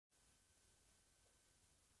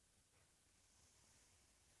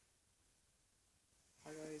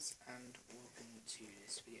guys, and welcome to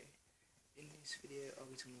this video. In this video I'll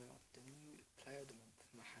be talking about the new player of the month,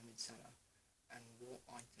 Mohamed Salah, and what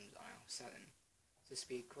items are now selling. So this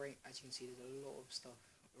will be great. As you can see, there's a lot of stuff,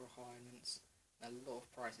 requirements, and a lot of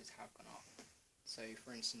prices have gone up. So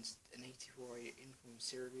for instance, an 84 infroms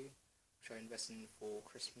seria, which I invested in for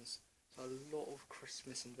Christmas. So a lot of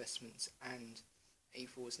Christmas investments and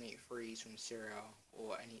 84s and 83s from Serie A,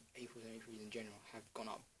 or any 84s and 83s in general, have gone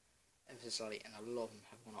up ever so slightly, and a lot of them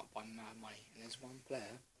have gone up by mad money. And there's one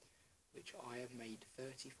player which I have made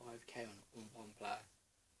 35k on one player.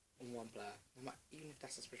 Even if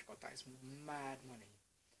that's a special card, that is mad money,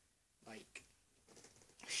 like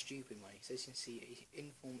stupid money. So as you can see,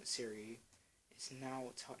 inform seria is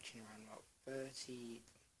now touching around about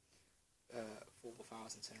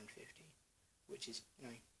 34,750, which is, you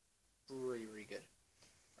know, really good.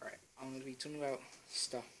 Alright, I'm going to be talking about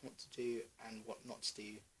stuff, what to do and what not to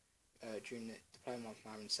do during the player month,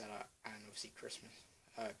 Mohamed Salah, and obviously Christmas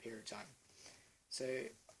period of time. So as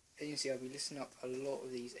you can see, I'll be listing up a lot of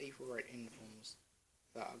these 84 rate informs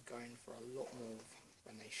that are going for a lot more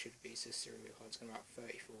than they should be. So serial cards going about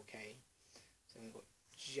 34k. So we've got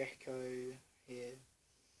Jekko here,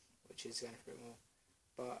 which is going for a bit more.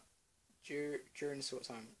 But during this sort of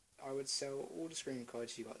time, I would sell all the screen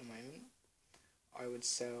cards you got at the moment. I would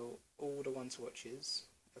sell all the one-to-watches,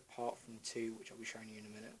 apart from two, which I'll be showing you in a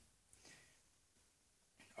minute.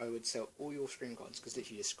 I would sell all your screen cards, because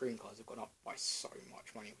literally the screen cards have gone up by so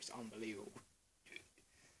much money, which is unbelievable.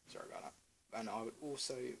 Sorry about that. And I would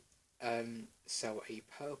also sell a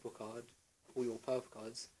purple card, all your purple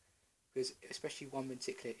cards, because especially one in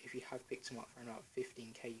particular, if you have picked him up for about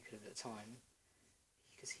 15k you could have at a time,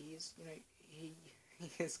 because he is, you know, he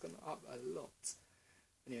has gone up a lot.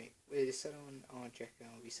 Anyway, we're selling on our Jekko,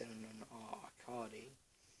 I'll be selling on our Icardi,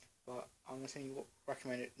 but I'm going to tell you what I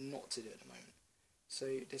recommend it not to do at the moment. So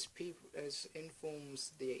there's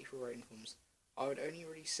informs, the 84 rate informs. I would only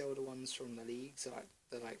really sell the ones from the leagues, like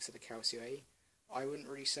the likes of the Calcio. I wouldn't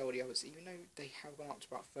really sell the others, even though they have gone up to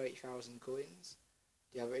about 30,000 coins.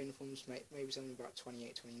 The other informs maybe something about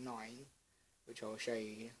 28, 29, which I'll show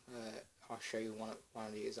you. I'll show you one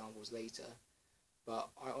of the examples later. But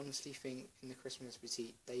I honestly think in the Christmas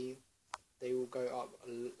boutique they will go up a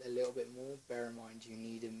little bit more. Bear in mind, you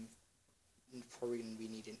need them. You're probably going to be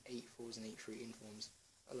needing 84s and 83 informs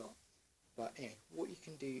a lot. But anyway, what you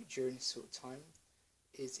can do during this sort of time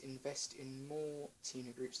is invest in more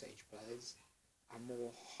senior group stage players and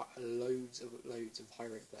more loads of high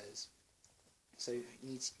rate players. So what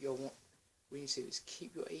you need to do is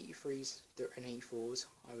keep your 83s and 84s,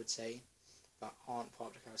 I would say, that aren't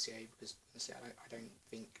part of the Calcio, because honestly I don't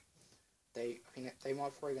think they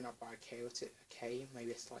might probably go up by a K,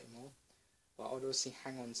 maybe slightly more. But I'd obviously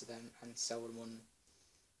hang on to them and sell them on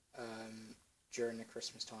during the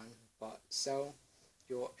Christmas time. But sell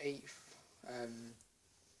your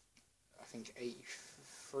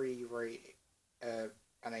 83 rate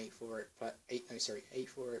and 84 rate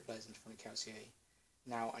 84 rate players in front of Calcio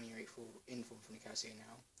now, and your 84 inform from the Calcio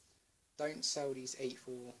now. Don't sell these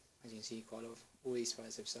 84. As you can see, quite a lot of all these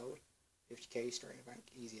players have sold 50k straight in the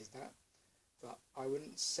bank, easy as that. But I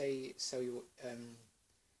wouldn't say sell your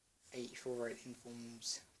 84 rate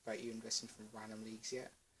informs that you invest in from random leagues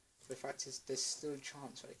yet. The fact is, there's still a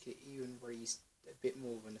chance that I could even raise a bit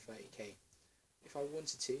more than the 30k. If I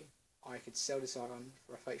wanted to, I could sell this item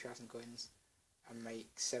for 30,000 coins and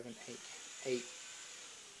make 7 to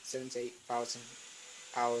 8,000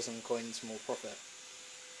 hours on coins more profit.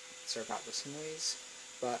 Sorry about this noise,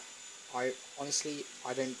 but I honestly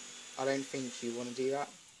I don't think you want to do that.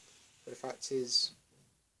 But the fact is,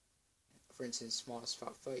 for instance, minus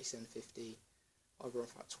about 37.50, I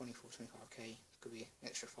brought about 25k, could be an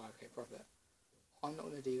extra 5k profit. I'm not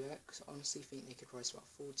going to do that, because I honestly think they could price about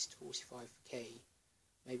 40 to 45k,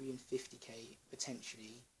 maybe even 50k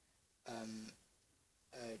potentially.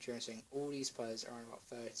 During saying all these players are on about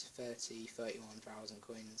 31,000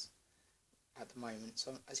 coins at the moment.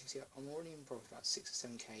 So as you can see, I'm already in profit about 6 or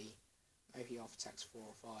 7k, maybe after tax 4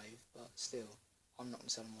 or 5, but still, I'm not going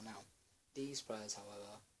to sell them all now. These players,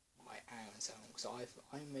 however, I am going to sell them, because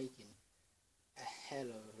I'm making a hell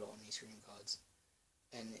of a lot on these screen cards,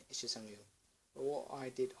 and it's just unreal. But what I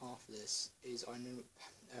did after this is I ended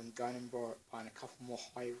up going and buying a couple more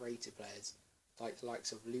high rated players, like the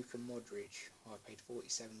likes of Luka Modric, who I paid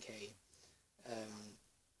 47k,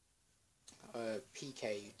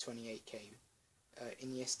 PK 28k,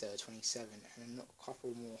 Iniesta 27, and a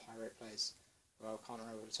couple more high rate players. Well, I can't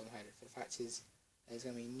remember what the top of my head. The fact is, there's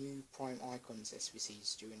going to be new prime icons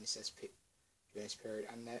SBCs during this period,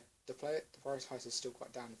 and the price heights are still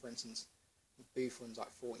quite down. For instance, Buffon's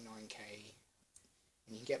like 49k,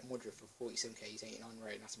 And you can get Modric for 47k, he's 89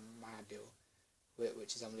 rated, that's a mad deal,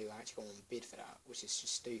 which is unbelievable. I actually got one bid for that, which is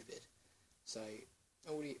just stupid. So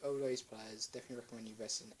all those players, definitely recommend you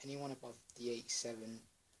invest in anyone above the 87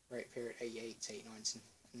 rate period, 88, 89s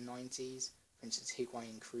and 90s. For instance,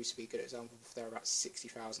 Higuain, Cruz would be a good example. If they're about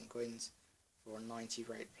 60,000 coins for a 90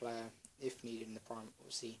 rated player, if needed in the prime.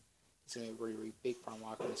 Obviously, it's going to be a really big prime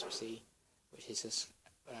icon as we see, which is just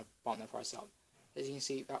bump their price up. As you can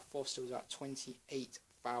see, that Foster was about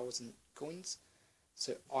 28,000 coins,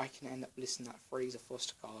 so I can end up listing that Fraser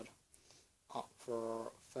Foster card up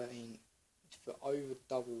for 13, for over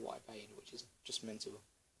double what I paid, which is just mental.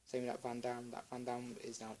 Same with that Van Dam. That Van Dam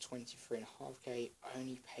is now 23.5k. I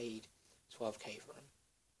only paid 12k for him,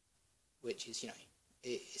 which is, you know,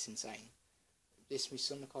 it's insane. This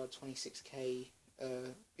Musonda card, 26k,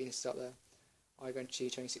 being stuck there. I go to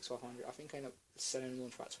 26,500. I think I ended up selling him on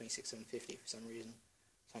for about 26,750 for some reason.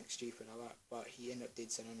 Something stupid like that. But he ended up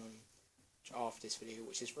selling on after this video,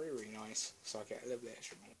 which is really nice. So I get a little bit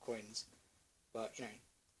extra more coins. But, you know,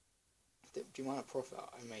 the amount of profit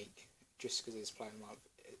I make just because it's playing my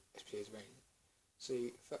SPCs rating. So,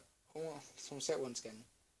 so I'll set it once again.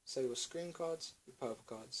 So your screen cards, your purple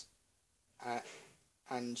cards,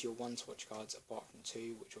 and your one-to-watch cards, apart from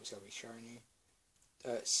two, which obviously I'll be showing you.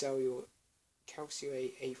 Sell your Calcio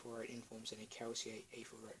 848 informs and Calcio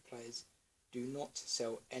 848 players. Do not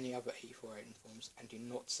sell any other 848 informs, and do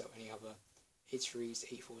not sell any other 83s,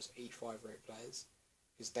 84s, 85 rate players,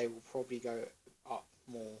 because they will probably go up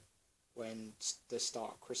more when the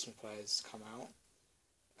start Christmas players come out.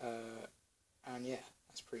 And yeah,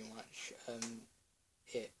 that's pretty much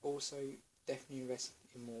it. Also, definitely invest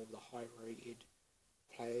in more of the high rated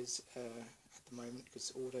players at the moment,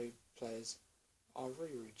 because auto players are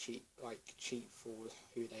really cheap, like cheap for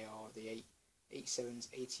who they are. The 87s,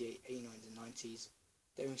 88, 89s and 90s.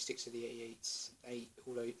 They only stick to the 88s,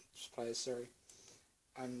 all those players, sorry.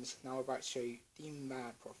 And now I'm about to show you the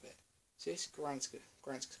mad profit. So this Granska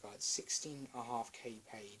card, 16.5k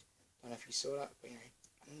paid. Don't know if you saw that, but you know,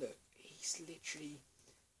 and look, he's literally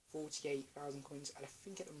 48,000 coins, and I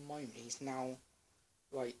think at the moment he's now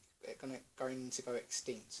like going to go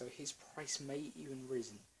extinct. So his price may even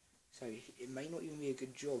risen. So it may not even be a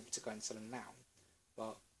good job to go and sell him now.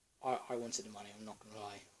 But I wanted the money, I'm not gonna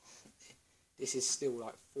lie. This is still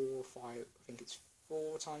like 4 or 5. I think it's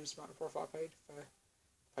 4 times the amount of profit I paid.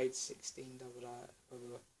 Paid 16 double that.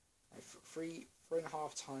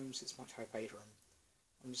 3.5 times as much I paid for him.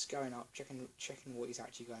 I'm just going up, checking what he's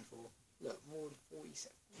actually going for. Look, more than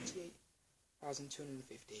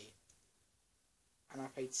 48,250, and I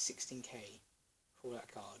paid 16k for that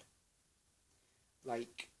card.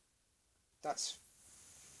 Like, that's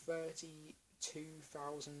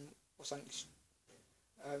 32,000 or something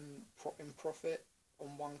in profit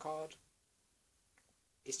on one card.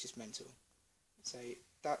 It's just mental. So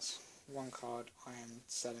that's one card I am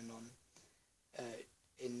selling on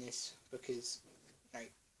in this, because you know,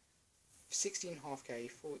 16.5k,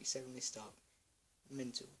 47 list up,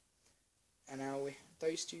 mental. And now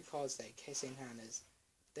those two cards there, Kessie and Hannah's,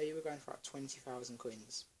 they were going for about 20,000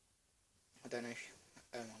 coins. I don't know if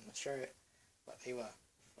I'm going to show it, but they were.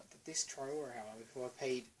 But this Traore, however, who I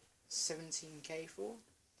paid 17k for,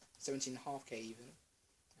 17.5k even,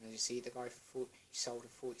 and as you see, the guy he sold for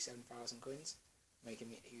 47,000 coins, making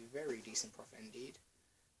me a very decent profit indeed.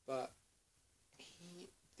 But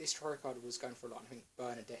this Traore card was going for a lot. I think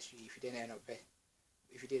Bernadeschi, if you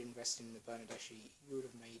did invest in the Bernadeschi, you would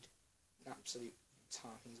have made an absolute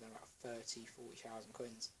ton. I think it's going about 40,000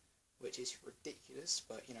 coins, which is ridiculous.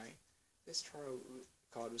 But you know, this Traore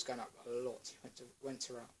card was going up a lot. It went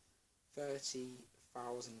to around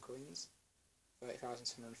 30,000 coins,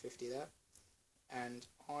 30,750 there, and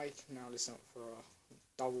I can now listen up for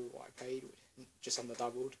double what I paid, just under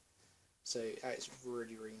doubled. So that is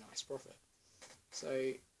really nice profit.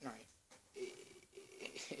 So no,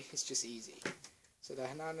 it's just easy. So the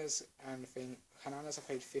Hernandez and Hernandez I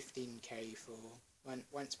paid 15k for,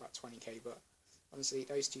 went to about 20k, but honestly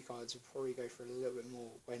those two cards will probably go for a little bit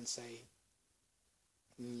more when, say,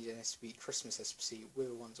 you need an SB Christmas SBC with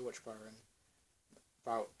a one to watch player and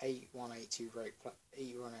about 8182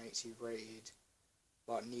 rated,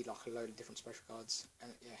 but need like a load of different special cards,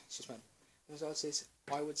 and yeah, it's just meant. Besides this,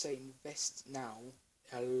 I would say invest now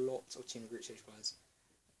a lot of team group stage players,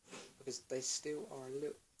 because they still are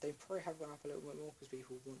they probably have gone up a little bit more because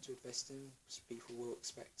people want to invest in, because people will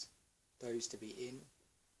expect those to be in,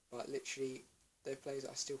 but literally they're players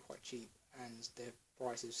that are still quite cheap, and their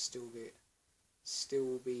prices still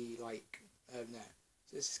be like there.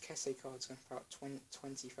 So this is Kessie cards going for about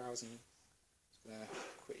 20,000. Just gonna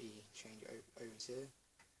quickly change it over to here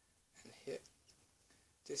and hit.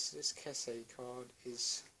 this Kese card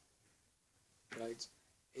is loads,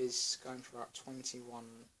 is going for about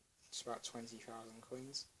 21. It's about 20,000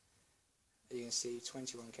 coins. As you can see,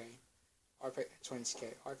 21k. I paid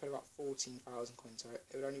 20k. I paid about 14,000 coins. So it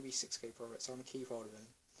would only be 6k profit. So I'm gonna keep hold of him.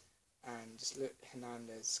 And just look,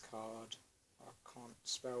 Hernandez card. I can't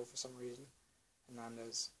spell for some reason.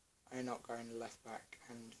 Hernandez. I end up going left back,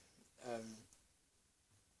 and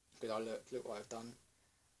because I look what I've done.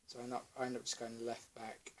 So I end up just going left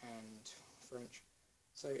back and French.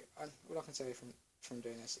 So all I can say from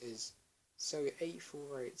doing this is sell your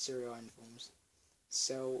 84 rate seria infroms.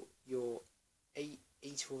 Sell your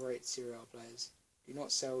 84 rate seria players. Do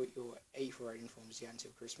not sell your 84 rate infroms yet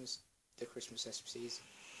until Christmas. The Christmas SBCs.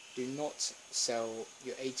 Do not sell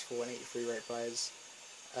your 84 and 83 rate players.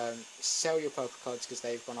 Sell your purple cards because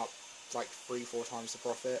they've gone up like 3-4 times the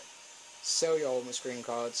profit. Sell your ultimate screen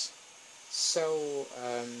cards. Sell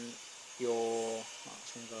your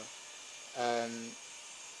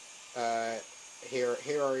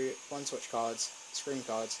hero one-touch cards, screen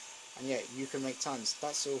cards, and yeah, you can make tons.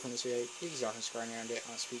 That's all from this video. Please like and subscribe around it,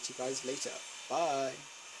 and I'll speak to you guys later. Bye!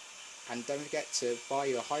 And don't forget to buy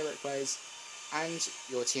your high rate players and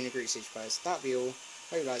your team of group stage players. That'll be all.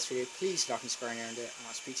 Hope you like this video. Please like and subscribe around it, and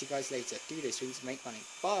I'll speak to you guys later. Do this, please, make money.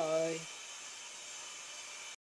 Bye!